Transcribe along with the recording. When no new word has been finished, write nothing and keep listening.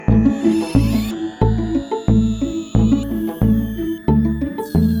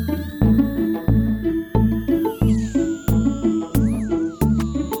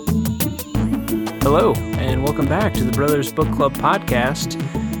back to the Brothers Book Club podcast.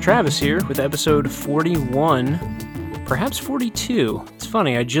 Travis here with episode 41, perhaps 42. It's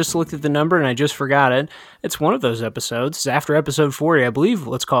funny, I just looked at the number and I just forgot it. It's one of those episodes. It's after episode 40, I believe.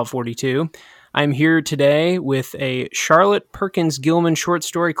 Let's call it 42. I'm here today with a Charlotte Perkins Gilman short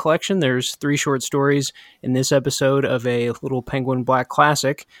story collection. There's 3 short stories in this episode of a Little Penguin Black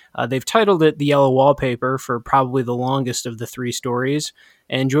classic. They've titled it The Yellow Wallpaper for probably the longest of the 3 stories.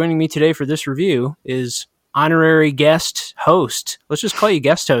 And joining me today for this review is honorary guest host. Let's just call you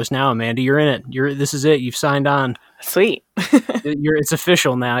guest host now, Amanda. You're in it. This is it. You've signed on. Sweet. It's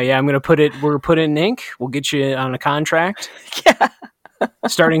official now. Yeah, we're going to put it in ink. We'll get you on a contract. Yeah.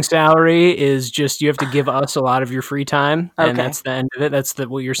 Starting salary is just you have to give us a lot of your free time, and Okay. that's the end of it. That's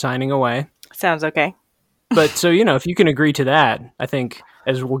what you're signing away. Sounds okay. But so, if you can agree to that, I think,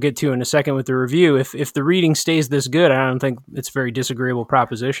 as we'll get to in a second with the review, if the reading stays this good, I don't think it's a very disagreeable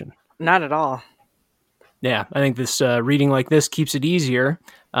proposition. Not at all. Yeah, I think this reading like this keeps it easier.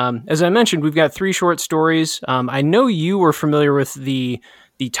 As I mentioned, we've got 3 short stories. I know you were familiar with the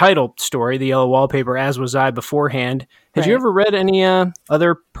title story, The Yellow Wallpaper, as was I beforehand. Had you Right. ever read any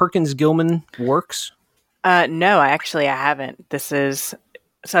other Perkins Gilman works? No, I haven't.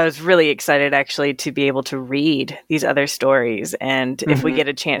 So I was really excited actually to be able to read these other stories. And if we get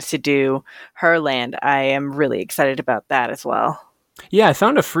a chance to do Herland, I am really excited about that as well. Yeah, I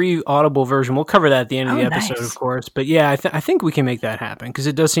found a free Audible version. We'll cover that at the end of the Oh, episode, nice. of course. But yeah, I think we can make that happen because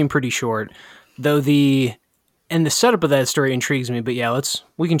it does seem pretty short. Though the setup of that story intrigues me. But yeah,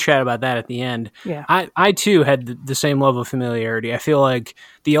 we can chat about that at the end. Yeah. I too had the same level of familiarity. I feel like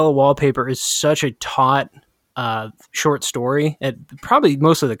The Yellow Wallpaper is such a taught short story at probably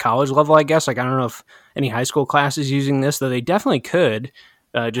most of the college level, I guess. Like, I don't know if any high school class is using this, though they definitely could.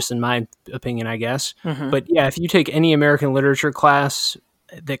 Just in my opinion, I guess. But yeah, if you take any American literature class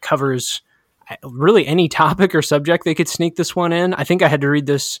that covers really any topic or subject, they could sneak this one in. I think I had to read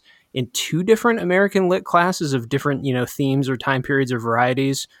this in 2 different American lit classes of different, themes or time periods or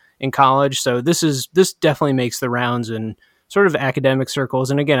varieties in college. So this definitely makes the rounds in sort of academic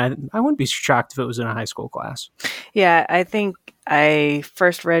circles. And again, I wouldn't be shocked if it was in a high school class. Yeah, I think I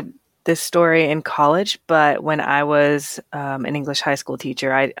first read this story in college, but when I was an English high school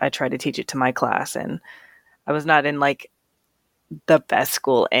teacher, I tried to teach it to my class, and I was not in like the best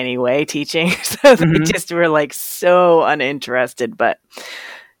school anyway teaching. So they just were like so uninterested, but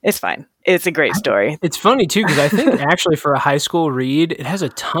it's fine. It's a great story. It's funny too, because I think actually for a high school read, it has a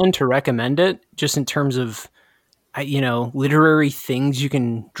ton to recommend it just in terms of, literary things you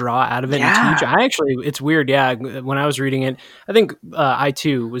can draw out of it and teach. It's weird. Yeah. When I was reading it, I think I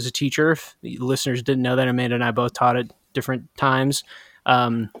too was a teacher. If the listeners didn't know that, Amanda and I both taught at different times.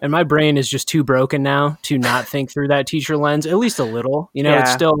 And my brain is just too broken now to not think through that teacher lens, at least a little.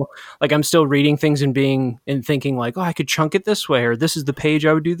 It's still like I'm still reading things and thinking like, oh, I could chunk it this way, or this is the page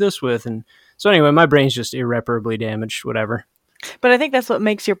I would do this with. And so anyway, my brain's just irreparably damaged, whatever. But I think that's what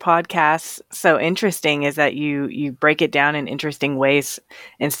makes your podcast so interesting is that you break it down in interesting ways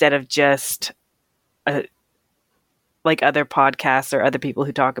instead of just like other podcasts or other people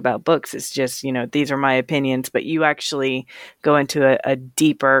who talk about books. It's just, these are my opinions, but you actually go into a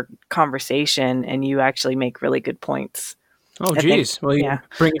deeper conversation and you actually make really good points. Oh, geez. Well, you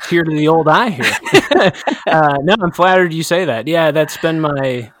bring a tear to the old eye here. No, I'm flattered you say that. Yeah, that's been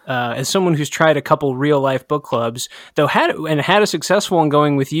my, as someone who's tried a couple real life book clubs, though had a successful one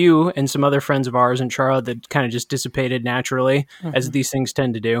going with you and some other friends of ours in Charlotte that kind of just dissipated naturally, as these things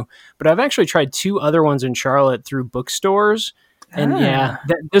tend to do. But I've actually tried 2 other ones in Charlotte through bookstores. And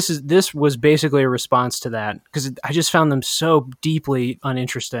this was basically a response to that because I just found them so deeply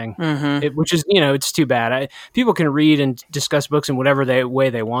uninteresting, which is, it's too bad. People can read and discuss books in whatever way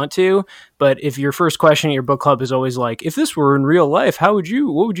they want to. But if your first question at your book club is always like, if this were in real life, what would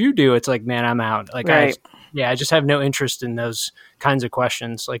you do? It's like, man, I'm out. Like, right. I just have no interest in those kinds of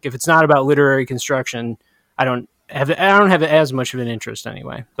questions. Like if it's not about literary construction, I don't have as much of an interest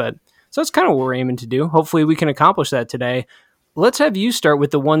anyway. But so that's kind of what we're aiming to do. Hopefully we can accomplish that today. Let's have you start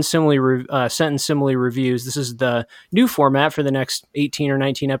with the one sentence simile reviews. This is the new format for the next 18 or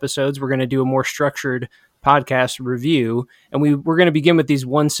 19 episodes. We're going to do a more structured podcast review, and we're going to begin with these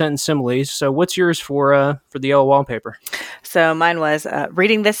one sentence similes. So what's yours for The Yellow Wallpaper? So mine was,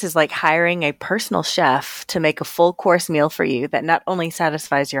 reading this is like hiring a personal chef to make a full course meal for you that not only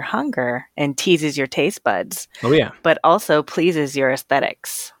satisfies your hunger and teases your taste buds, but also pleases your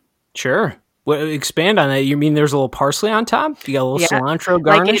aesthetics. Sure. Well, expand on that. You mean there's a little parsley on top? You got a little cilantro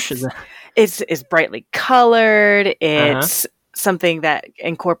garnish? Like it's brightly colored. It's something that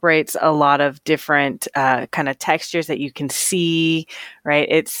incorporates a lot of different kind of textures that you can see, right?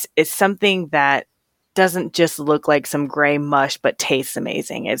 It's something that doesn't just look like some gray mush, but tastes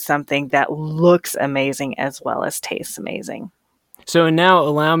amazing. It's something that looks amazing as well as tastes amazing. So now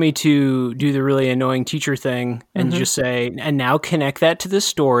allow me to do the really annoying teacher thing and just say, and now connect that to the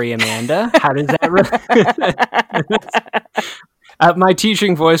story, Amanda. How does that my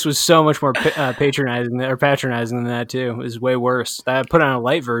teaching voice was so much more patronizing than that too. It was way worse. I put on a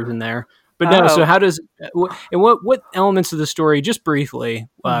light version there. But no, so how does, and what elements of the story, just briefly,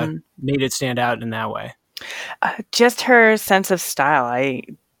 made it stand out in that way? Just her sense of style.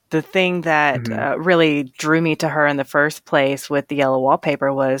 The thing that really drew me to her in the first place with the Yellow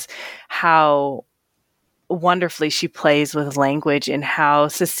Wallpaper was how wonderfully she plays with language and how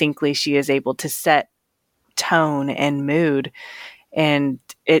succinctly she is able to set tone and mood. And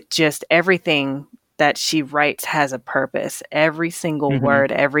it just, everything that she writes has a purpose. Every single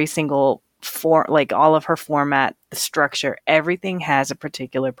word, every single form, like all of her format, the structure, everything has a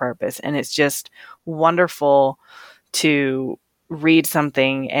particular purpose. And it's just wonderful to read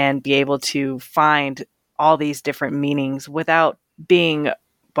something and be able to find all these different meanings without being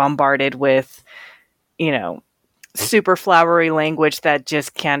bombarded with, super flowery language that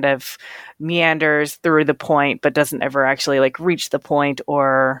just kind of meanders through the point, but doesn't ever actually like reach the point,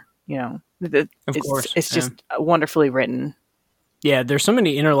 or, it's just wonderfully written. Yeah, there's so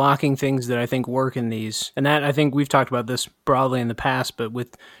many interlocking things that I think work in these. And that, I think we've talked about this broadly in the past, but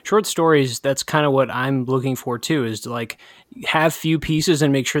with short stories, that's kind of what I'm looking for too, is to like have few pieces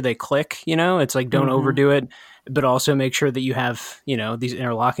and make sure they click, It's like don't overdo it, but also make sure that you have, these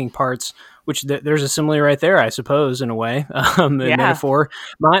interlocking parts, which there's a simile right there, I suppose, in a way, a metaphor.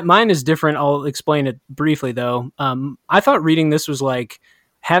 Mine is different. I'll explain it briefly though. I thought reading this was like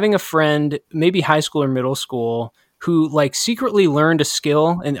having a friend, maybe high school or middle school, who like secretly learned a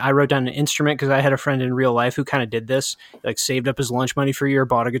skill. And I wrote down an instrument because I had a friend in real life who kind of did this, like saved up his lunch money for a year,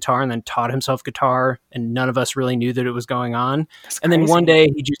 bought a guitar, and then taught himself guitar. And none of us really knew that it was going on. And then one day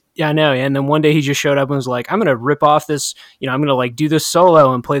he just, and then one day he just showed up and was like, I'm going to rip off this, I'm going to like do this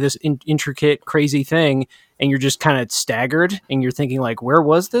solo and play this intricate, crazy thing. And you're just kind of staggered and you're thinking like, where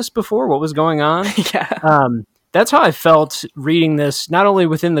was this before? What was going on? That's how I felt reading this, not only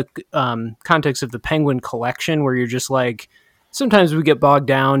within the context of the Penguin collection, where you're just like, sometimes we get bogged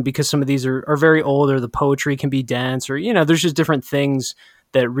down because some of these are very old, or the poetry can be dense, or, there's just different things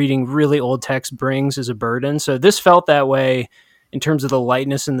that reading really old text brings as a burden. So this felt that way in terms of the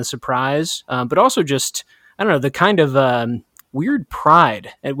lightness and the surprise, but also just, I don't know, the kind of weird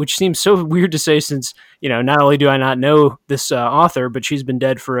pride, which seems so weird to say since, not only do I not know this author, but she's been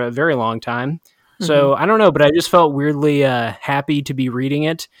dead for a very long time. So I don't know, but I just felt weirdly happy to be reading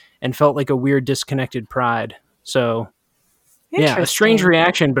it and felt like a weird disconnected pride. So yeah, a strange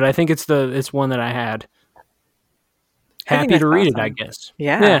reaction, but I think it's one that I had. Happy to read it, I guess.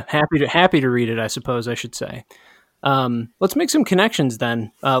 Yeah. Happy to read it, I suppose I should say. Let's make some connections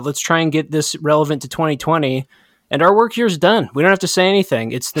then. Let's try and get this relevant to 2020. And our work here is done. We don't have to say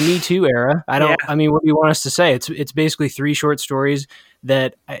anything. It's the Me Too era. I mean, what do you want us to say? It's basically 3 short stories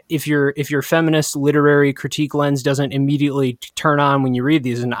that if your feminist literary critique lens doesn't immediately turn on when you read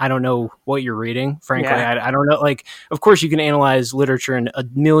these, and I don't know what you're reading, frankly, I don't know. Like, of course you can analyze literature in a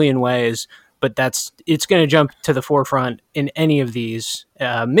million ways, but it's going to jump to the forefront in any of these.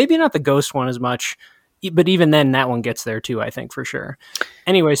 Maybe not the Ghost one as much, but even then that one gets there too, I think, for sure.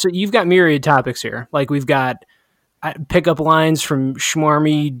 Anyway, so you've got myriad topics here. Like we've got pickup lines from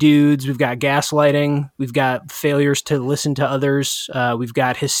schmarmy dudes. We've got gaslighting. We've got failures to listen to others. We've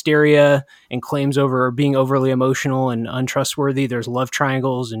got hysteria and claims over being overly emotional and untrustworthy. There's love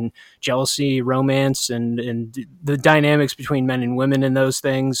triangles and jealousy, romance, and the dynamics between men and women in those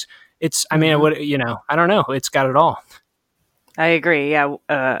things. It's, I mean, I don't know. It's got it all. I agree.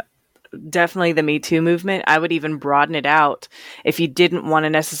 Yeah. Definitely the Me Too movement. I would even broaden it out if you didn't want to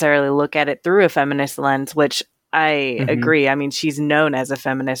necessarily look at it through a feminist lens, which I agree. I mean, she's known as a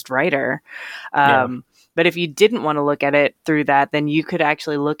feminist writer. But if you didn't want to look at it through that, then you could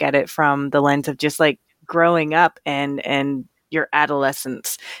actually look at it from the lens of just like growing up and your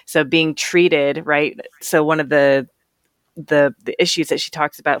adolescence. So being treated, right? So one of the issues that she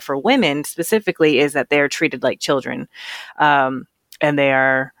talks about for women specifically is that they're treated like children, and they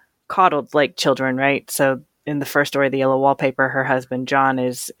are coddled like children, right? So in the first story, The Yellow Wallpaper, her husband, John,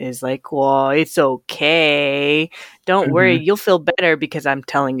 is like, well, it's okay. Don't worry. You'll feel better because I'm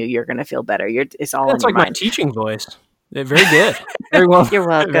telling you, you're going to feel better. It's all That's in your like mind. My teaching voice. Very good. Very well. You're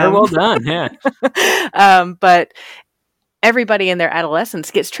welcome. Very well done. Yeah. But everybody in their adolescence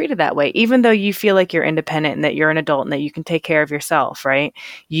gets treated that way. Even though you feel like you're independent and that you're an adult and that you can take care of yourself, right?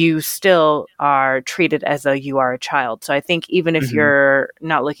 You still are treated as though you are a child. So I think even if you're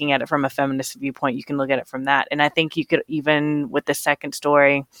not looking at it from a feminist viewpoint, you can look at it from that. And I think you could, even with the second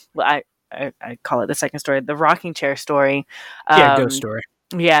story, well, I call it the second story, the rocking chair story. Yeah, ghost story.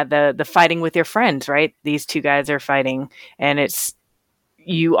 Yeah, the fighting with your friends, right? These two guys are fighting, and it's,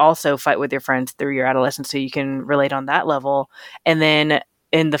 you also fight with your friends through your adolescence, so you can relate on that level. And then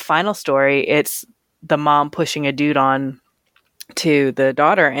in the final story, it's the mom pushing a dude on to the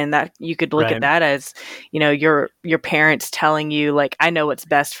daughter, and that you could look at that as, you know, your parents telling you, like, I know what's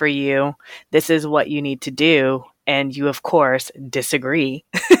best for you. This is what you need to do. And you, of course, disagree.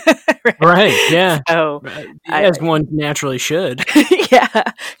 Right. Yeah. So, as one naturally should.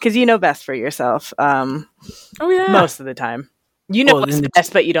 Yeah. Because you know best for yourself. Oh, yeah. Most of the time. You know what's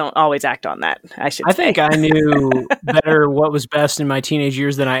best, but you don't always act on that, I think I knew better what was best in my teenage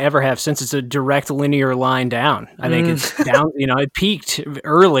years than I ever have, since it's a direct linear line down. I think it's down, you know, it peaked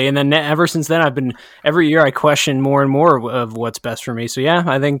early, and then ever since then, every year I question more and more of what's best for me. So yeah,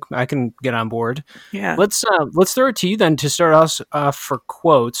 I think I can get on board. Yeah. Let's throw it to you then to start us off for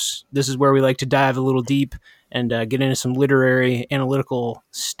quotes. This is where we like to dive a little deep and get into some literary analytical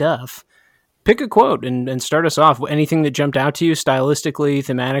stuff. Pick a quote and start us off. Anything that jumped out to you stylistically,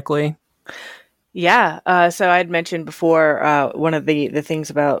 thematically? Yeah. So I'd mentioned before, one of the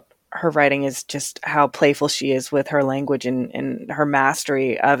things about her writing is just how playful she is with her language and her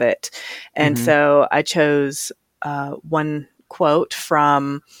mastery of it. And so I chose one quote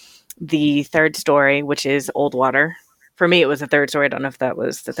from the third story, which is Old Water. For me, it was the third story. I don't know if that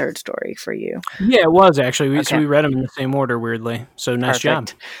was the third story for you. Yeah, it was actually. So we read them in the same order, weirdly. So nice job.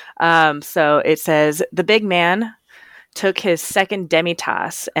 So it says, the big man took his second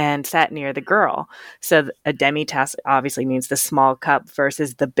demi-tasse and sat near the girl. So a demi-tasse obviously means the small cup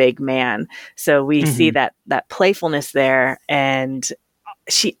versus the big man. So we see that playfulness there. And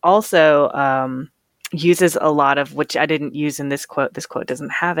she also uses a lot of, which I didn't use in this quote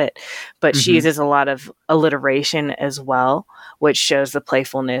doesn't have it, but she uses a lot of alliteration as well, which shows the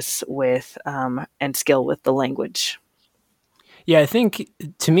playfulness with and skill with the language. Yeah, I think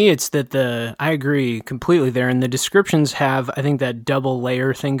to me it's that I agree completely there. And the descriptions have, I think, that double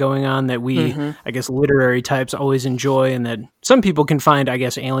layer thing going on that we, I guess, literary types always enjoy, and that some people can find, I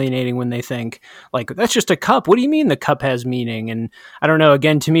guess, alienating when they think, like, that's just a cup. What do you mean the cup has meaning? And I don't know.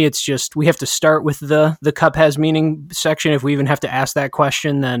 Again, to me, it's just, we have to start with the cup has meaning section. If we even have to ask that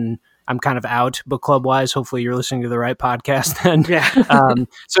question, then I'm kind of out book club wise. Hopefully you're listening to the right podcast then. Yeah.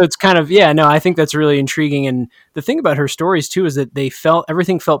 So it's kind of, I think that's really intriguing. And the thing about her stories too, is that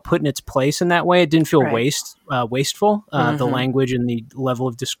everything felt put in its place in that way. It didn't feel wasteful, the language and the level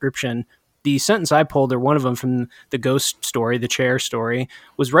of description. The sentence I pulled, or one of them from the ghost story, the chair story,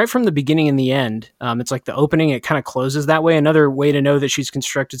 was right from the beginning and the end. It's like the opening, it kind of closes that way. Another way to know that she's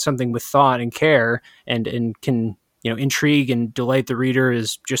constructed something with thought and care and can, intrigue and delight the reader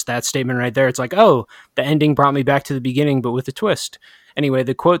is just that statement right there. It's like, oh, the ending brought me back to the beginning, but with a twist. Anyway,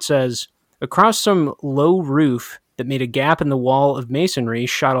 the quote says, across some low roof that made a gap in the wall of masonry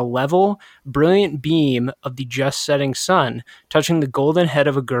shot a level, brilliant beam of the just setting sun, touching the golden head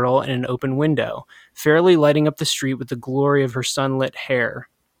of a girl in an open window, fairly lighting up the street with the glory of her sunlit hair.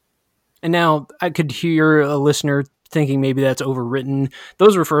 And now I could hear a listener thinking maybe that's overwritten.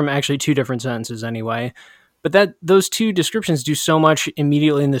 Those were from actually two different sentences anyway. But those two descriptions do so much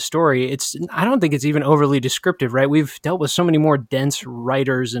immediately in the story. I don't think it's even overly descriptive, right? We've dealt with so many more dense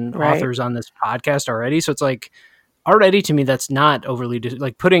writers and authors on this podcast already. So it's like, already to me, that's not overly,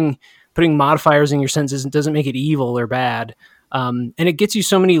 like putting modifiers in your sentences doesn't make it evil or bad. And it gets you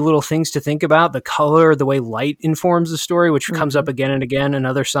so many little things to think about. The color, the way light informs the story, which comes up again and again.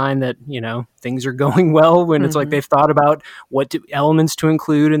 Another sign that, things are going well when it's like they've thought about elements to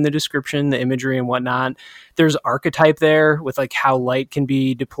include in the description, the imagery and whatnot. There's archetype there with like how light can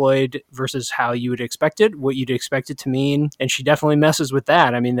be deployed versus how you would expect it, what you'd expect it to mean. And she definitely messes with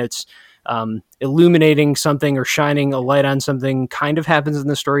that. I mean, that's illuminating something or shining a light on something kind of happens in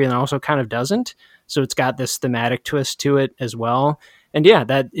the story and also kind of doesn't. So it's got this thematic twist to it as well. And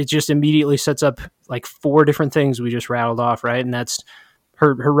that it just immediately sets up like 4 different things we just rattled off, right? And that's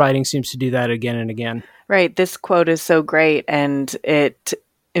her writing seems to do that again and again. Right. This quote is so great, and it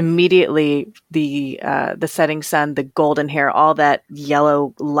immediately the setting sun, the golden hair, all that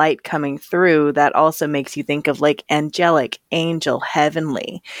yellow light coming through, that also makes you think of like angelic, angel,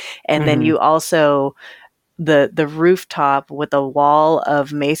 heavenly. And then you also the rooftop with a wall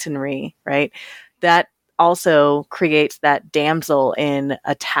of masonry, right? That also creates that damsel in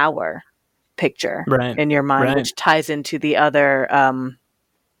a tower picture in your mind, which ties into the other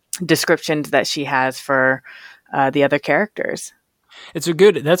descriptions that she has for the other characters. That's a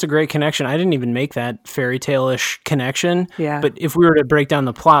great connection. I didn't even make that fairy tale-ish connection. Yeah. But if we were to break down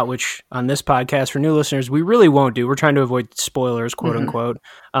the plot, which on this podcast for new listeners, we really won't do. We're trying to avoid spoilers, quote unquote.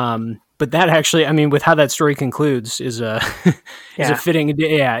 But that actually, I mean, with how that story concludes is a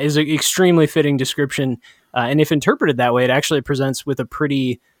extremely fitting description. And if interpreted that way, it actually presents with a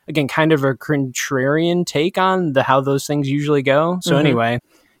pretty, again, kind of a contrarian take on how those things usually go. So anyway,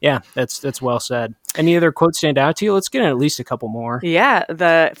 yeah, that's well said. Any other quotes stand out to you? Let's get in at least a couple more.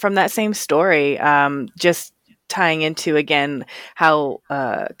 Yeah, from that same story, just tying into, again, how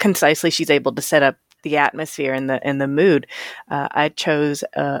concisely she's able to set up the atmosphere and the mood. I chose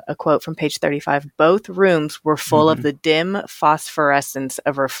a quote from page 35. Both rooms were full of the dim phosphorescence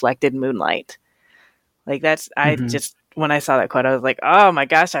of reflected moonlight. Like when I saw that quote, I was like, oh my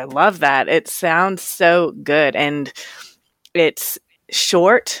gosh, I love that. It sounds so good. And it's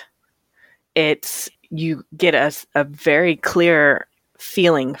short. You get a very clear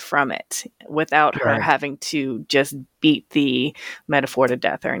feeling from it without her having to just beat the metaphor to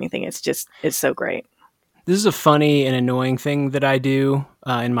death or anything. It's so great. This is a funny and annoying thing that I do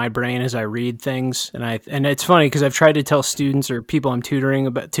in my brain as I read things, and it's funny because I've tried to tell students or people I'm tutoring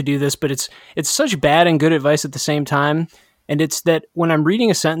about to do this, but it's such bad and good advice at the same time. And it's that when I'm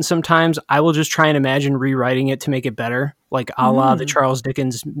reading a sentence, sometimes I will just try and imagine rewriting it to make it better, like a la the Charles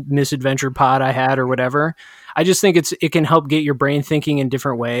Dickens Misadventure pod I had or whatever. I just think it can help get your brain thinking in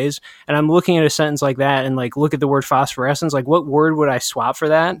different ways. And I'm looking at a sentence like that and like look at the word phosphorescence, like what word would I swap for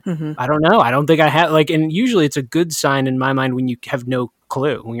that? I don't know. I don't think I have and usually it's a good sign in my mind when you have no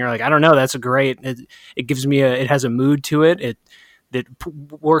clue. When you're like, I don't know, that's a great. It gives me it has a mood to it. That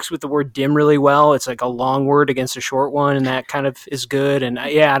works with the word dim really well. It's like a long word against a short one, and that kind of is good. And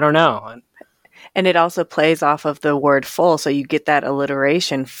I don't know. And it also plays off of the word full, so you get that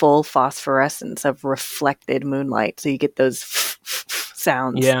alliteration, full phosphorescence of reflected moonlight. So you get those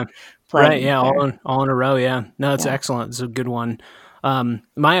sounds. Yeah, playing right. Yeah, all in a row. Yeah, no, it's excellent. It's a good one.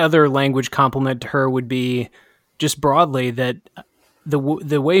 My other language compliment to her would be just broadly that the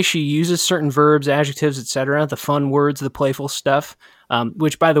way she uses certain verbs, adjectives, etc., the fun words, the playful stuff,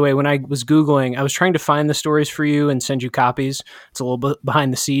 which, by the way, when I was Googling, I was trying to find the stories for you and send you copies. It's a little bit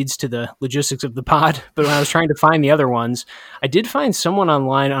behind the scenes to the logistics of the pod, but when I was trying to find the other ones, I did find someone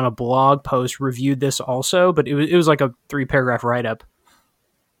online on a blog post reviewed this also, but it was like a 3-paragraph write-up.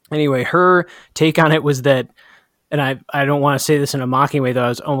 Anyway, her take on it was that, and I don't want to say this in a mocking way, though I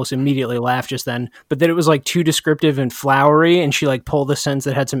was almost immediately laughed just then, but that it was like too descriptive and flowery, and she like pulled a sentence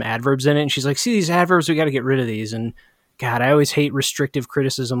that had some adverbs in it, and she's like, see these adverbs, we got to get rid of these. And God, I always hate restrictive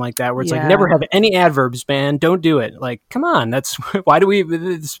criticism like that, where it's like, never have any adverbs, man, don't do it. Like, come on, that's why do we?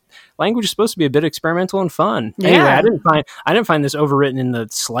 This language is supposed to be a bit experimental and fun. Yeah. Anyway, I didn't find this overwritten in the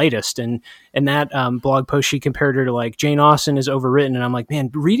slightest. And in that blog post, she compared her to like Jane Austen is overwritten, and I'm like, man,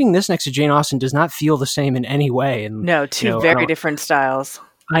 reading this next to Jane Austen does not feel the same in any way. And no, two very different styles.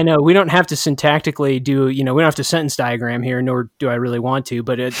 I know we don't have to syntactically do, we don't have to sentence diagram here, nor do I really want to,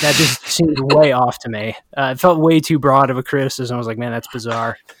 but that just seemed way off to me. It felt way too broad of a criticism. I was like, man, that's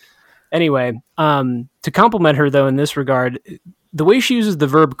bizarre. Anyway, to compliment her though, in this regard, the way she uses the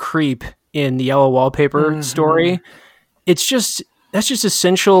verb creep in the Yellow Wallpaper story, that's just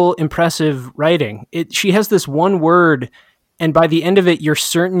essential, impressive writing. She has this one word, and by the end of it, you're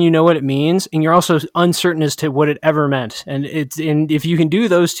certain you know what it means, and you're also uncertain as to what it ever meant. And if you can do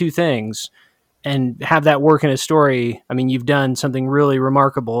those two things and have that work in a story, I mean, you've done something really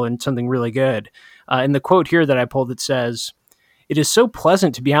remarkable and something really good. In the quote here that I pulled, it says, "It is so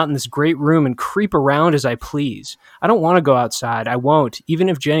pleasant to be out in this great room and creep around as I please. I don't want to go outside. I won't, even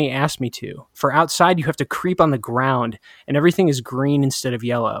if Jenny asked me to. For outside, you have to creep on the ground, and everything is green instead of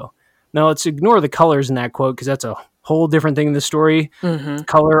yellow." Now, let's ignore the colors in that quote, because that's a whole different thing in the story.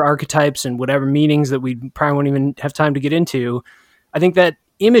 Color archetypes and whatever meanings that we probably won't even have time to get into. I think that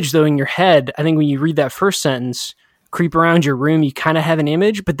image, though, in your head, I think when you read that first sentence, creep around your room, you kind of have an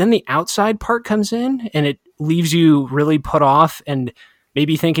image, but then the outside part comes in and it leaves you really put off and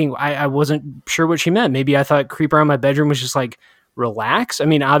maybe thinking, I wasn't sure what she meant. Maybe I thought creep around my bedroom was just like relax. I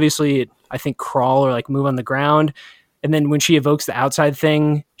mean, obviously, I think crawl or like move on the ground. And then when she evokes the outside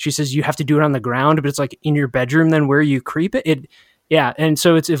thing, she says you have to do it on the ground, but it's like in your bedroom then where you creep it. Yeah, and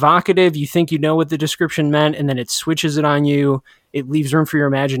so it's evocative. You think you know what the description meant, and then it switches it on you. It leaves room for your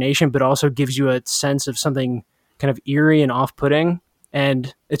imagination, but also gives you a sense of something kind of eerie and off-putting.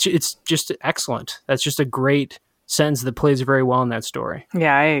 And it's just excellent. That's just a great sentence that plays very well in that story.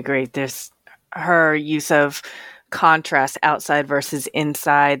 Yeah, I agree. Her use of contrast, outside versus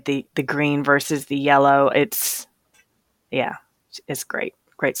inside, the green versus the yellow. It's great.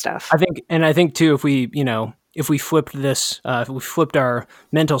 Great stuff. I think too, if we flipped this, if we flipped our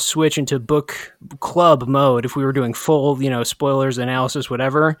mental switch into book club mode, if we were doing full, spoilers, analysis,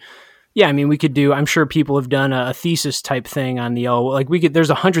 whatever. Yeah, I mean, we could do, I'm sure people have done a thesis type thing on the there's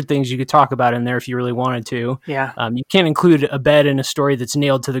 100 things you could talk about in there if you really wanted to. Yeah. You can't include a bed in a story that's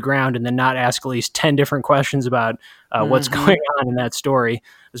nailed to the ground and then not ask at least 10 different questions about what's going on in that story,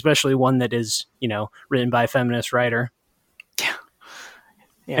 especially one that is, written by a feminist writer. Yeah.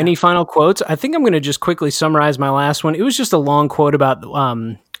 Yeah. Any final quotes? I think I'm going to just quickly summarize my last one. It was just a long quote about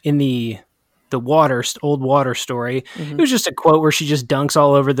in the old water story. Mm-hmm. It was just a quote where she just dunks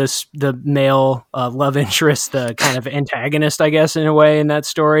all over the male love interest, the kind of antagonist, I guess, in a way, in that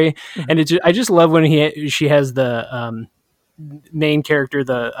story. Mm-hmm. And I just love when she has the main character,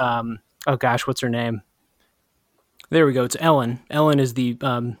 oh gosh, what's her name? There we go. It's Ellen. Ellen is the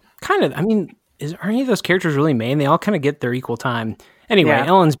are any of those characters really main? They all kind of get their equal time. Anyway, yeah.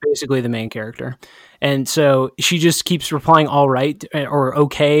 Ellen's basically the main character. And so she just keeps replying all right or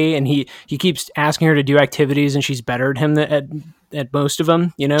okay, and he keeps asking her to do activities, and she's better at him at most of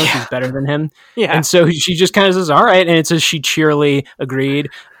them, Yeah. She's better than him. Yeah. And so she just kind of says, all right, and it says she cheerily agreed,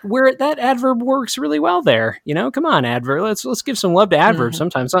 where that adverb works really well there. Come on, adverb. Let's give some love to adverbs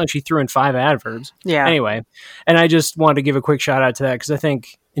sometimes. It's not like she threw in 5 adverbs. Yeah. Anyway, and I just wanted to give a quick shout out to that because I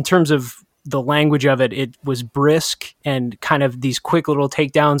think in terms of the language of it was brisk and kind of these quick little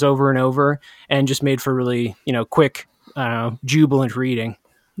takedowns over and over and just made for really, quick, jubilant reading.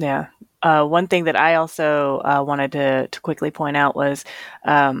 Yeah. One thing that I also wanted to quickly point out was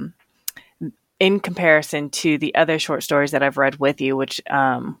in comparison to the other short stories that I've read with you, which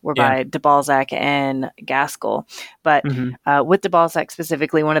were by de Balzac and Gaskell. But with de Balzac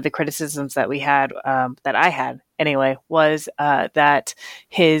specifically, one of the criticisms that we had, that I had anyway, was that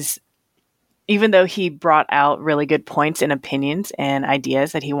even though he brought out really good points and opinions and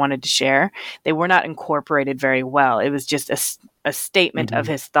ideas that he wanted to share, they were not incorporated very well. It was just a statement of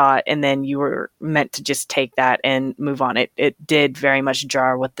his thought, and then you were meant to just take that and move on. It did very much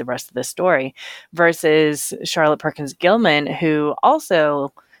jar with the rest of the story, versus Charlotte Perkins Gilman, who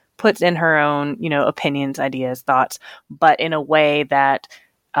also puts in her own, opinions, ideas, thoughts, but in a way that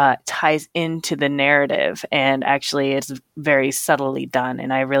ties into the narrative, and actually it's very subtly done,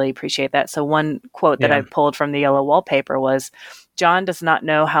 and I really appreciate that. So one quote that I pulled from the Yellow Wallpaper was, "John does not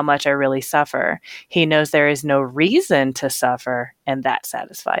know how much I really suffer. He knows there is no reason to suffer, and that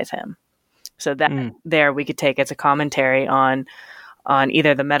satisfies him." So that there we could take as a commentary on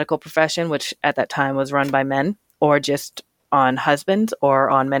either the medical profession, which at that time was run by men, or just on husbands or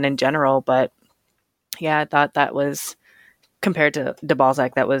on men in general. But yeah, I thought that was, compared to de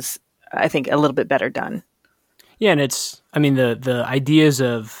Balzac, that was, I think, a little bit better done. Yeah, and the ideas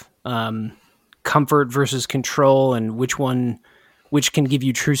of comfort versus control, and which can give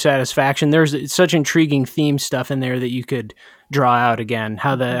you true satisfaction. There's such intriguing theme stuff in there that you could draw out again,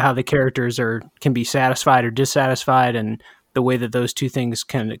 how the characters can be satisfied or dissatisfied, and the way that those two things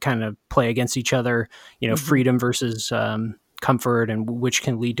can kind of play against each other. Freedom versus comfort, and which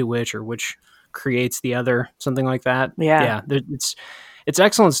can lead to which, or which creates the other, something like that. Yeah. It's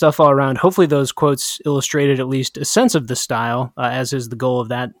excellent stuff all around. Hopefully those quotes illustrated at least a sense of the style, as is the goal of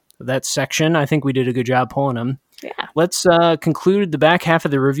that section. I think we did a good job pulling them. Yeah. Let's conclude the back half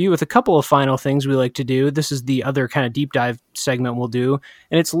of the review with a couple of final things we like to do. This is the other kind of deep dive segment we'll do,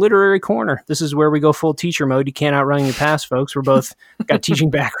 and it's Literary Corner. This is where we go full teacher mode. You can't outrun your past, folks. We're both got teaching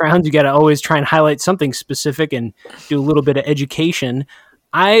backgrounds. You got to always try and highlight something specific and do a little bit of education.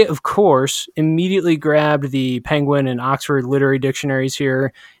 I, of course, immediately grabbed the Penguin and Oxford literary dictionaries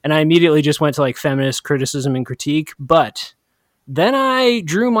here, and I immediately just went to feminist criticism and critique, but then I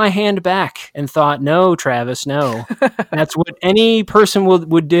drew my hand back and thought, no, Travis, no. That's what any person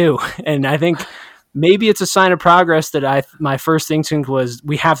would do. And I think maybe it's a sign of progress that my first instinct was,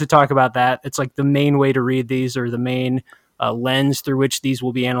 we have to talk about that. It's like the main way to read these, or the main lens through which these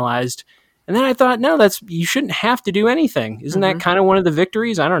will be analyzed. And then I thought, no, you shouldn't have to do anything. Isn't that kind of one of the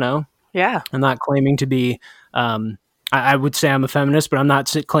victories? I don't know. Yeah. I'm not claiming to be, I would say I'm a feminist, but I'm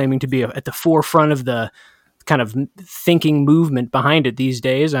not claiming to be at the forefront of the kind of thinking movement behind it these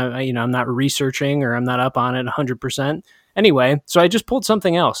days. I'm not researching, or I'm not up on it 100%. Anyway, so I just pulled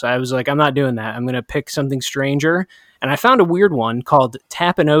something else. I was like, I'm not doing that. I'm going to pick something stranger. And I found a weird one called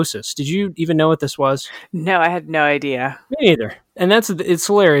tapinosis. Did you even know what this was? No, I had no idea. Me neither. And it's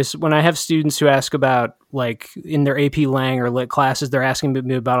hilarious when I have students who ask about, in their AP Lang or Lit classes, they're asking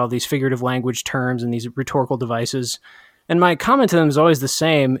me about all these figurative language terms and these rhetorical devices. And my comment to them is always the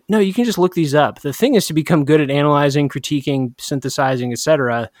same. No, you can just look these up. The thing is to become good at analyzing, critiquing, synthesizing,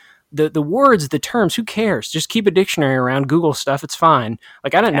 etc. The words, the terms, who cares? Just keep a dictionary around, Google stuff. It's fine.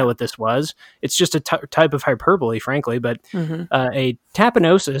 Like, I didn't know what this was. It's just a type of hyperbole, frankly. But a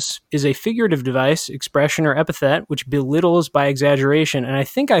tapinosis is a figurative device, expression, or epithet which belittles by exaggeration. And I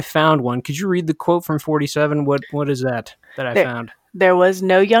think I found one. Could you read the quote from 47? What is that I found? There was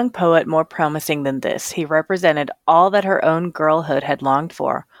no young poet more promising than this. He represented all that her own girlhood had longed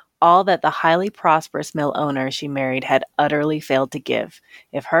for, all that the highly prosperous mill owner she married had utterly failed to give,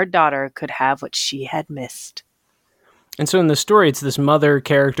 if her daughter could have what she had missed. And so in the story, it's this mother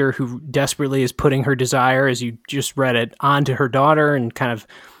character who desperately is putting her desire, as you just read it, onto her daughter and kind of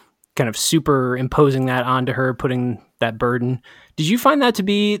superimposing that onto her, putting that burden. Did you find that to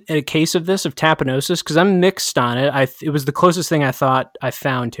be a case of this, of tapinosis? Because I'm mixed on it. It was the closest thing I thought I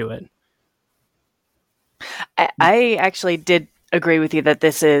found to it. I actually did agree with you that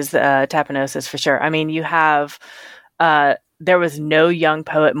this is tapinosis for sure. I mean, you have there was no young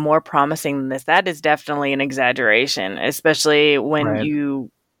poet more promising than this. That is definitely an exaggeration, especially when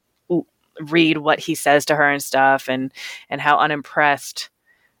you read what he says to her and stuff, and how unimpressed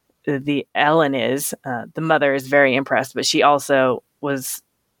the Ellen is. The mother is very impressed, but she also was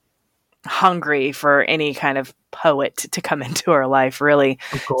hungry for any kind of poet to come into her life, really.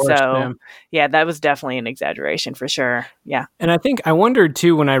 Of course, so yeah, that was definitely an exaggeration for sure. Yeah. And I wondered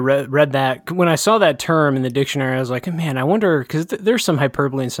too, when I read that, when I saw that term in the dictionary, I was like, man, I wonder, because there's some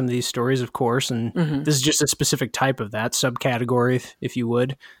hyperbole in some of these stories, of course, and this is just a specific type of that subcategory, if you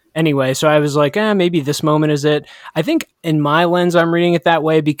would. Anyway, so I was like, maybe this moment is it. I think in my lens, I'm reading it that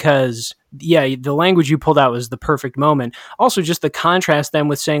way because, the language you pulled out was the perfect moment. Also, just the contrast then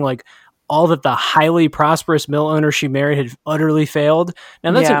with saying, like, all that the highly prosperous mill owner she married had utterly failed.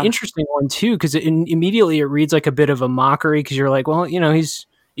 Now, that's an interesting one, too, because immediately it reads like a bit of a mockery, because you're like, well,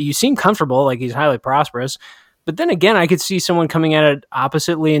 you seem comfortable, like he's highly prosperous. But then again, I could see someone coming at it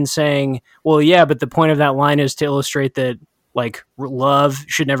oppositely and saying, well, yeah, but the point of that line is to illustrate that, like, love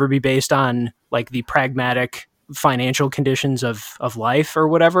should never be based on, like, the pragmatic financial conditions of life or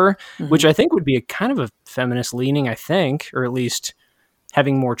whatever, which I think would be a kind of a feminist leaning, I think, or at least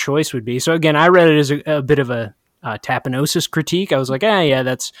having more choice would be. So again, I read it as a bit of a tapinosis critique. I was like,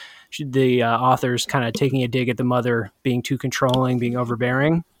 that's the author's kind of taking a dig at the mother being too controlling, being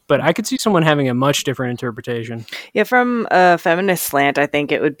overbearing. But I could see someone having a much different interpretation. Yeah, from a feminist slant, I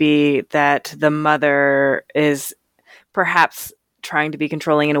think it would be that the mother is perhaps trying to be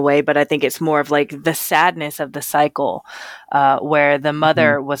controlling in a way, but I think it's more of like the sadness of the cycle, where the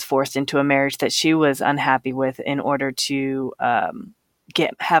mother was forced into a marriage that she was unhappy with in order to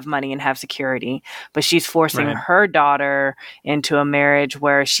have money and have security, but she's forcing her daughter into a marriage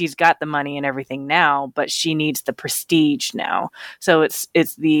where she's got the money and everything now, but she needs the prestige now. So it's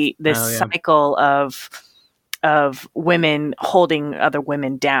this cycle of women holding other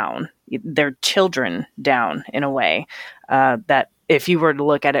women down, their children down, in a way that if you were to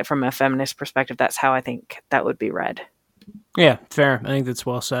look at it from a feminist perspective, that's how I think that would be read. Yeah, fair. I think that's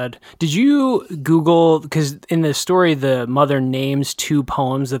well said. Did you Google, because in the story, the mother names two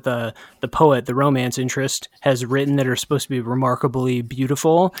poems that the poet, the romance interest, has written that are supposed to be remarkably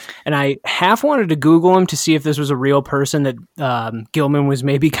beautiful. And I half wanted to Google them to see if this was a real person that Gilman was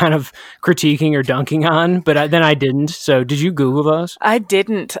maybe kind of critiquing or dunking on, but then I didn't. So did you Google those? I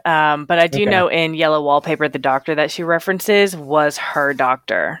didn't, but I do know in Yellow Wallpaper, the doctor that she references was her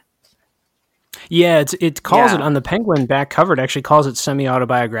doctor. Yeah, it calls it on the Penguin back cover. It actually calls it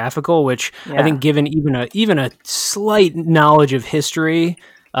semi-autobiographical, which I think, given even a slight knowledge of history,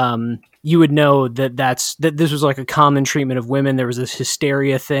 you would know that this was like a common treatment of women. There was this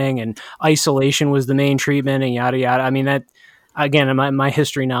hysteria thing, and isolation was the main treatment, and yada yada. I mean, that again, my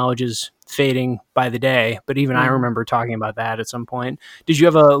history knowledge is fading by the day, but even I remember talking about that at some point. Did you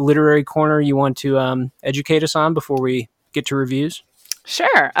have a literary corner you want to educate us on before we get to reviews?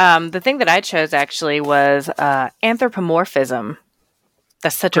 Sure. The thing that I chose actually was anthropomorphism.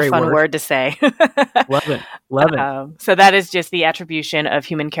 That's such a fun word to say. Love it. So that is just the attribution of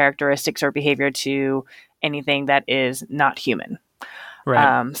human characteristics or behavior to anything that is not human. Right.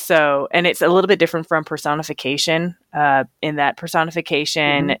 And it's a little bit different from personification, in that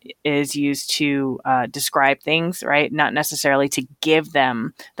personification is used to describe things, right? Not necessarily to give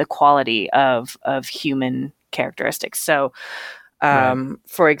them the quality of human characteristics. So,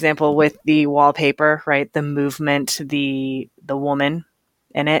 for example, with the wallpaper, right, the movement, the woman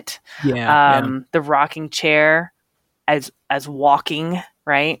in it, the rocking chair as walking,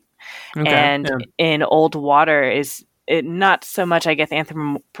 right, and in Old Water is it not so much, I guess,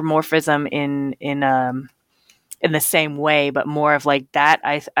 anthropomorphism in in the same way, but more of like that.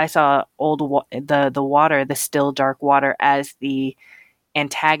 I saw the water, the still dark water, as the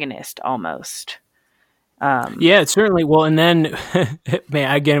antagonist almost. Yeah, it's certainly. Well, and then,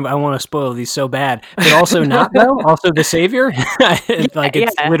 man, again, I want to spoil these so bad, but also not though. Also, the savior, like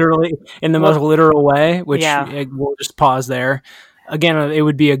it's literally in the most literal way. Which we'll just pause there. Again, it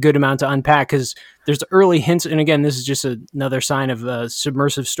would be a good amount to unpack because there's early hints, and again, this is just another sign of a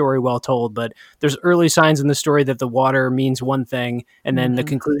submersive story well told. But there's early signs in the story that the water means one thing, and then the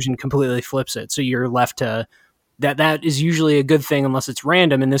conclusion completely flips it. So you're left to. That is usually a good thing unless it's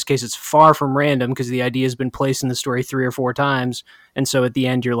random. In this case, it's far from random because the idea has been placed in the story 3 or 4 times. And so at the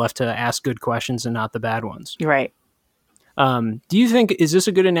end, you're left to ask good questions and not the bad ones. Right. Do you think, is this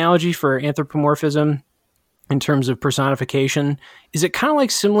a good analogy for anthropomorphism in terms of personification? Is it kind of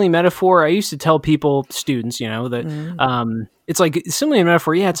like simile metaphor? I used to tell people, students, that it's like simile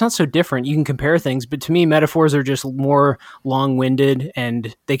metaphor. Yeah, it's not so different. You can compare things, but to me, metaphors are just more long-winded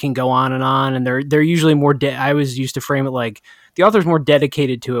and they can go on, and they're usually more. I was used to frame it like the author's more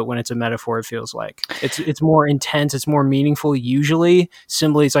dedicated to it when it's a metaphor. It feels like it's more intense. It's more meaningful. Usually,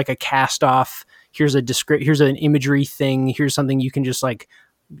 simile is like a cast off. Here's an imagery thing. Here's something you can just like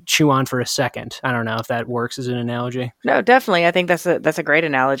chew on for a second. I don't know if that works as an analogy. No, definitely. I think that's a great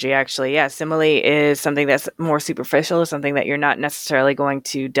analogy, actually. Yeah, simile is something that's more superficial, something that you're not necessarily going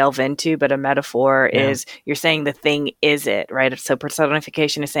to delve into, but a metaphor is you're saying the thing is it, right? So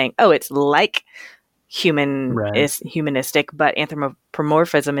personification is saying, oh, it's like is humanistic, but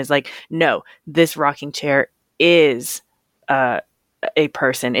anthropomorphism is like, no, this rocking chair is a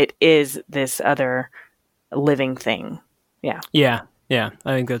person. It is this other living thing. Yeah. Yeah. Yeah,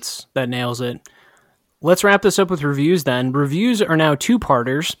 I think that nails it. Let's wrap this up with reviews then. Reviews are now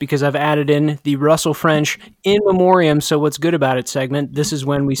 2-parters because I've added in the Russell French In Memoriam, So What's Good About It segment. This is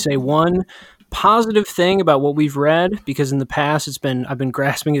when we say one positive thing about what we've read, because in the past I've been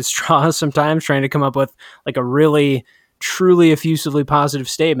grasping at straws sometimes trying to come up with like a really, truly effusively positive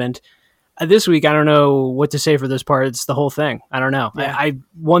statement. This week, I don't know what to say for this part. It's the whole thing. I don't know. Yeah.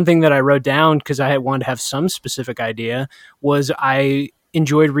 One thing that I wrote down because I wanted to have some specific idea was I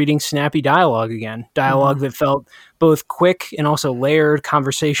enjoyed reading snappy dialogue again. Dialogue that felt both quick and also layered,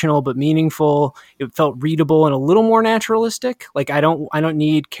 conversational but meaningful. It felt readable and a little more naturalistic. Like I don't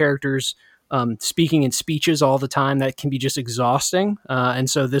need characters speaking in speeches all the time. That can be just exhausting. And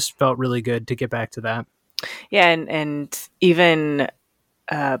so this felt really good to get back to that. Yeah, and even.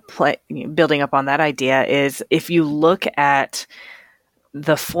 Building up on that idea is if you look at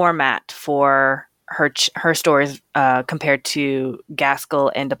the format for her stories compared to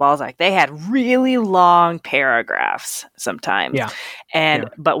Gaskell and de Balzac, they had really long paragraphs sometimes. Yeah.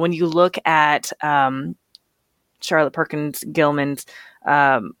 But when you look at Charlotte Perkins Gilman's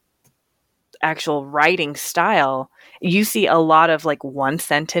actual writing style, you see a lot of like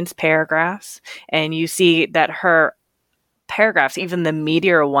 1-sentence paragraphs, and you see that her paragraphs, even the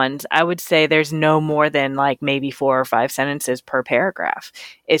meatier ones, I would say there's no more than like maybe 4 or 5 sentences per paragraph.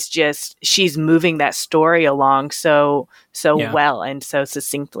 It's just she's moving that story along so well and so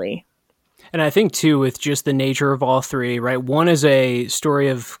succinctly. And I think too, with just the nature of all three, right? One is a story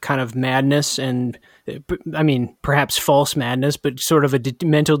of kind of madness and I mean, perhaps false madness, but sort of a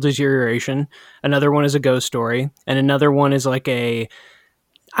mental deterioration. Another one is a ghost story. And another one is like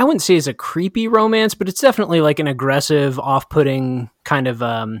I wouldn't say it's a creepy romance, but it's definitely like an aggressive, off-putting kind of,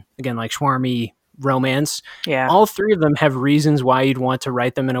 again, like schwarmy romance. Yeah. All three of them have reasons why you'd want to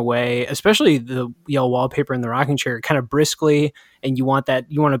write them in a way, especially the yellow wallpaper and the rocking chair, kind of briskly. And you want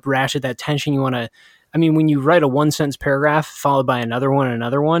to ratchet that tension. When you write a 1-sentence paragraph followed by another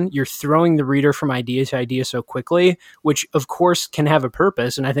one, you're throwing the reader from idea to idea so quickly, which of course can have a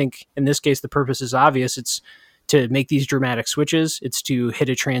purpose. And I think in this case, the purpose is obvious. It's to make these dramatic switches. It's to hit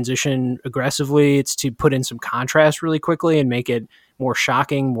a transition aggressively. It's to put in some contrast really quickly and make it more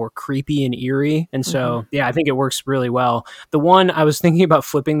shocking, more creepy and eerie. And so, yeah, I think it works really well. The one I was thinking about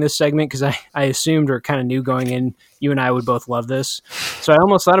flipping this segment because I assumed or kind of knew going in, you and I would both love this. So I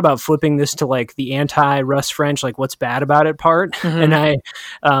almost thought about flipping this to like the anti-Russ French, like what's bad about it part. And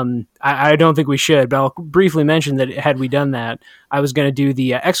I don't think we should, but I'll briefly mention that had we done that, I was going to do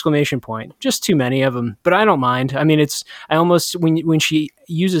the exclamation point, just too many of them, but I don't mind. I mean, I almost, when she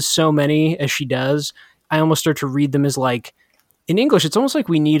uses so many as she does, I almost start to read them as like, in English, it's almost like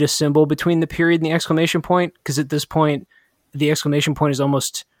we need a symbol between the period and the exclamation point, because at this point, the exclamation point is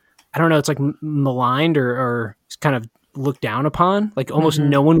almost, I don't know, it's like maligned or kind of looked down upon. Like almost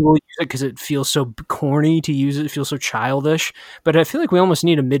no one will use it because it feels so corny to use it. It feels so childish. But I feel like we almost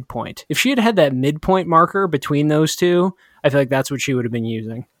need a midpoint. If she had that midpoint marker between those two, I feel like that's what she would have been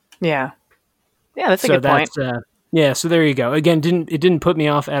using. Yeah. Yeah, that's a good point. Yeah, so there you go. Again, it didn't put me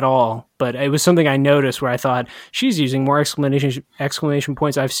off at all, but it was something I noticed where I thought she's using more exclamation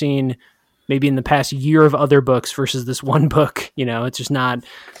points I've seen maybe in the past year of other books versus this one book. It's just not,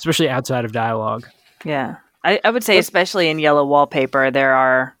 especially outside of dialogue. Yeah. I would say, especially in Yellow Wallpaper, there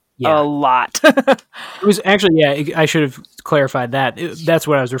are a lot. It was actually, I should have clarified that. That's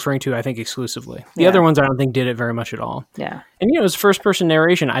what I was referring to, I think, exclusively. The other ones I don't think did it very much at all. Yeah. And, it was first-person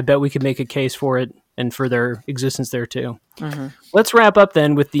narration. I bet we could make a case for it and for their existence there, too. Mm-hmm. Let's wrap up,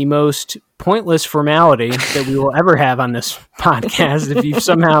 then, with the most pointless formality that we will ever have on this podcast. If you've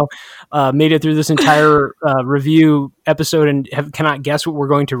somehow made it through this entire review episode and cannot guess what we're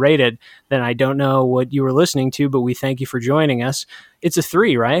going to rate it, then I don't know what you were listening to, but we thank you for joining us. It's a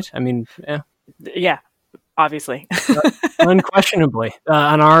 3, right? I mean, yeah, obviously. Unquestionably. In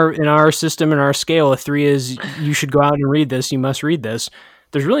our system and our scale, a 3 is you should go out and read this. You must read this.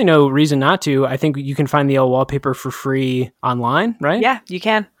 There's really no reason not to. I think you can find the Yellow Wallpaper for free online, right? Yeah, you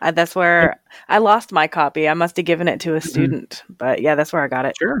can. That's where I lost my copy. I must have given it to a student, but yeah, that's where I got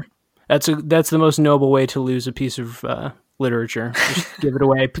it. Sure. That's the most noble way to lose a piece of literature. Just give it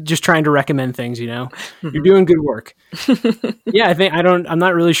away. Just trying to recommend things, You're doing good work. Yeah, I'm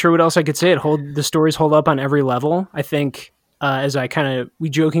not really sure what else I could say. The stories hold up on every level. I think, as we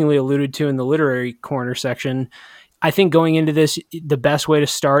jokingly alluded to in the literary corner section, I think going into this, the best way to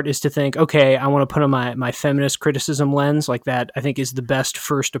start is to think, okay, I want to put on my feminist criticism lens. Like that, I think is the best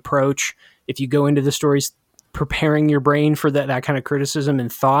first approach. If you go into the stories preparing your brain for that kind of criticism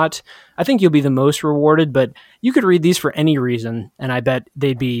and thought, I think you'll be the most rewarded. But you could read these for any reason, and I bet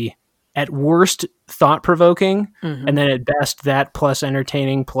they'd be at worst thought-provoking, and then at best that plus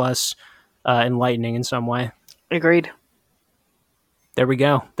entertaining plus enlightening in some way. Agreed. There we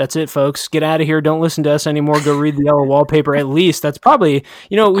go. That's it, folks. Get out of here. Don't listen to us anymore. Go read the Yellow Wallpaper at least. That's probably,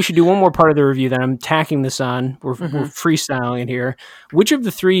 we should do one more part of the review that I'm tacking this on. We're freestyling it here. Which of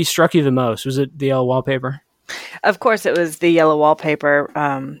the 3 struck you the most? Was it the Yellow Wallpaper? Of course, it was the Yellow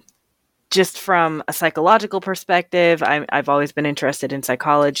Wallpaper. Just from a psychological perspective, I've always been interested in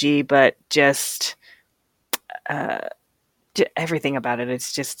psychology, but just everything about it.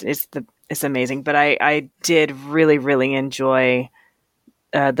 It's amazing. But I did really, really enjoy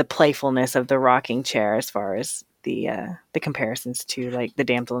the playfulness of the rocking chair as far as the comparisons to like the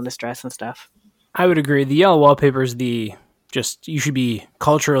damsel in distress and stuff. I would agree. The Yellow Wallpaper is you should be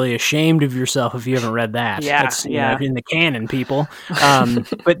culturally ashamed of yourself if you haven't read that. Yeah, that's in the canon, people.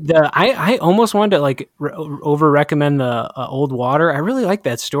 But I almost wanted to over recommend the Old Water. I really like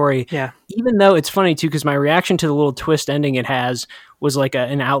that story. Yeah. Even though it's funny too, because my reaction to the little twist ending it has was like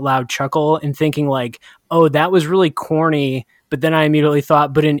an out loud chuckle and thinking like, oh, that was really corny. But then I immediately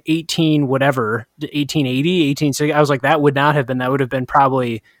thought, but in 1880, I was like, that would not have been. That would have been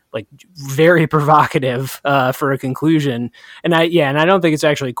probably like very provocative for a conclusion. And I don't think it's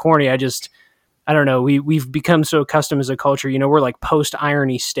actually corny. I don't know. We've become so accustomed as a culture, we're like post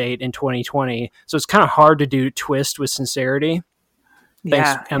irony state in 2020. So it's kind of hard to do twist with sincerity.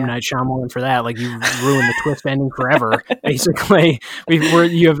 Thanks, M. Night Shyamalan, for that. Like, you ruined the twist ending forever. Basically,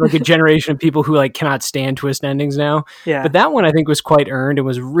 you have like a generation of people who like cannot stand twist endings now. Yeah. But that one I think was quite earned and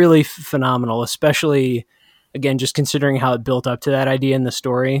was really phenomenal, especially again just considering how it built up to that idea in the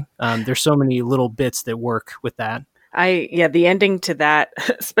story. There's so many little bits that work with that. The ending to that,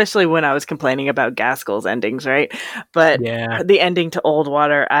 especially when I was complaining about Gaskell's endings, right? But the ending to Old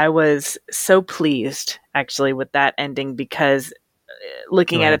Water, I was so pleased actually with that ending because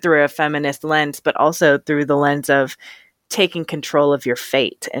looking at it through a feminist lens, but also through the lens of taking control of your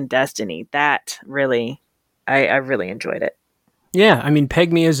fate and destiny. That really, I really enjoyed it. Yeah, I mean,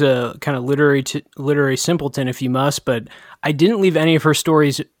 peg me as a kind of literary simpleton if you must, but I didn't leave any of her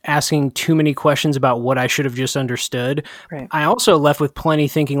stories asking too many questions about what I should have just understood. Right. I also left with plenty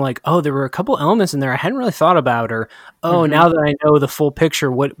thinking like, oh, there were a couple elements in there I hadn't really thought about, or now that I know the full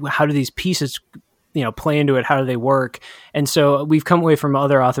picture, how do these pieces play into it? How do they work? And so we've come away from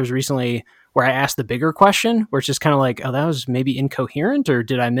other authors recently where I asked the bigger question, where it's just kind of like, oh, that was maybe incoherent, or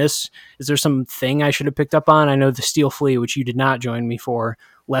did I miss, is there something I should have picked up on? I know the Steel Flea, which you did not join me for,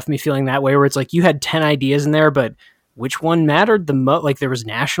 left me feeling that way, where it's like you had 10 ideas in there, but which one mattered the most? Like there was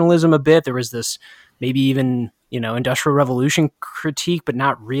nationalism a bit, there was this maybe even Industrial Revolution critique, but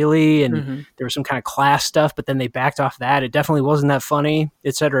not really. And there was some kind of class stuff, but then they backed off that. It definitely wasn't that funny,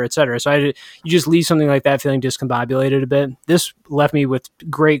 et cetera, et cetera. So you just leave something like that feeling discombobulated a bit. This left me with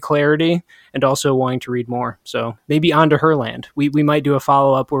great clarity and also wanting to read more. So maybe On to Herland. We might do a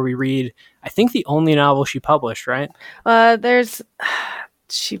follow-up where we read, I think, the only novel she published, right?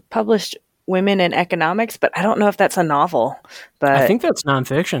 She published women in economics, but I don't know if that's a novel. But I think that's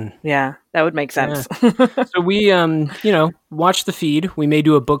nonfiction. Yeah, that would make sense. Yeah. So we, watch the feed. We may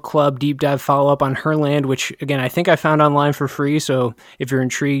do a book club deep dive follow-up on Herland, which, again, I think I found online for free. So if you're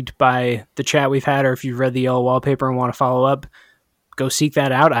intrigued by the chat we've had, or if you've read the Yellow Wallpaper and want to follow up, go seek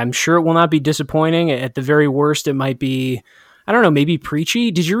that out. I'm sure it will not be disappointing. At the very worst, it might be, I don't know, maybe preachy.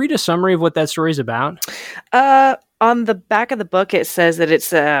 Did you read a summary of what that story is about? On the back of the book, it says that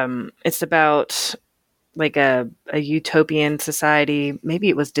it's about like a utopian society. Maybe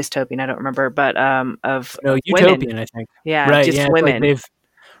it was dystopian. I don't remember, but utopian, women. I think. Yeah, right, just yeah, women. Like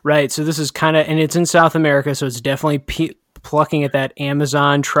right. So this is kind of, and it's in South America, so it's definitely plucking at that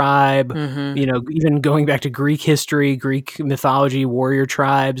Amazon tribe. Even going back to Greek history, Greek mythology, warrior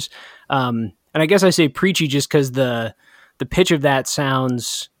tribes. And I guess I say preachy just because the pitch of that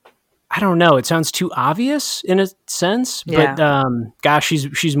sounds, I don't know, it sounds too obvious in a sense, but gosh,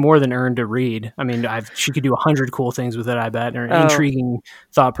 she's more than earned to read. I mean, she could do 100 cool things with it, I bet, or intriguing,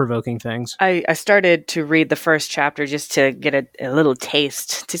 thought-provoking things. I started to read the first chapter just to get a little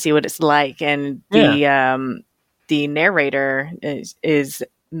taste to see what it's like, and the narrator is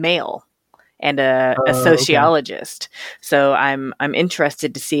male and a sociologist, so I'm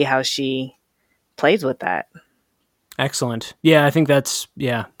interested to see how she plays with that. Excellent. Yeah, I think that's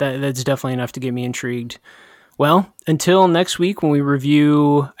definitely enough to get me intrigued. Well, until next week when we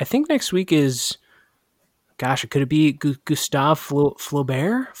review, I think next week is, could it be Gustave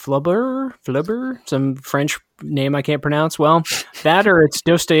Flaubert, some French name I can't pronounce? Well, that or it's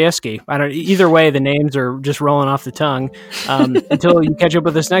Dostoevsky. Either way, the names are just rolling off the tongue. Until you catch up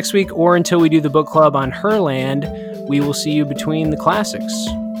with us next week, or until we do the book club on Herland, we will see you between the classics.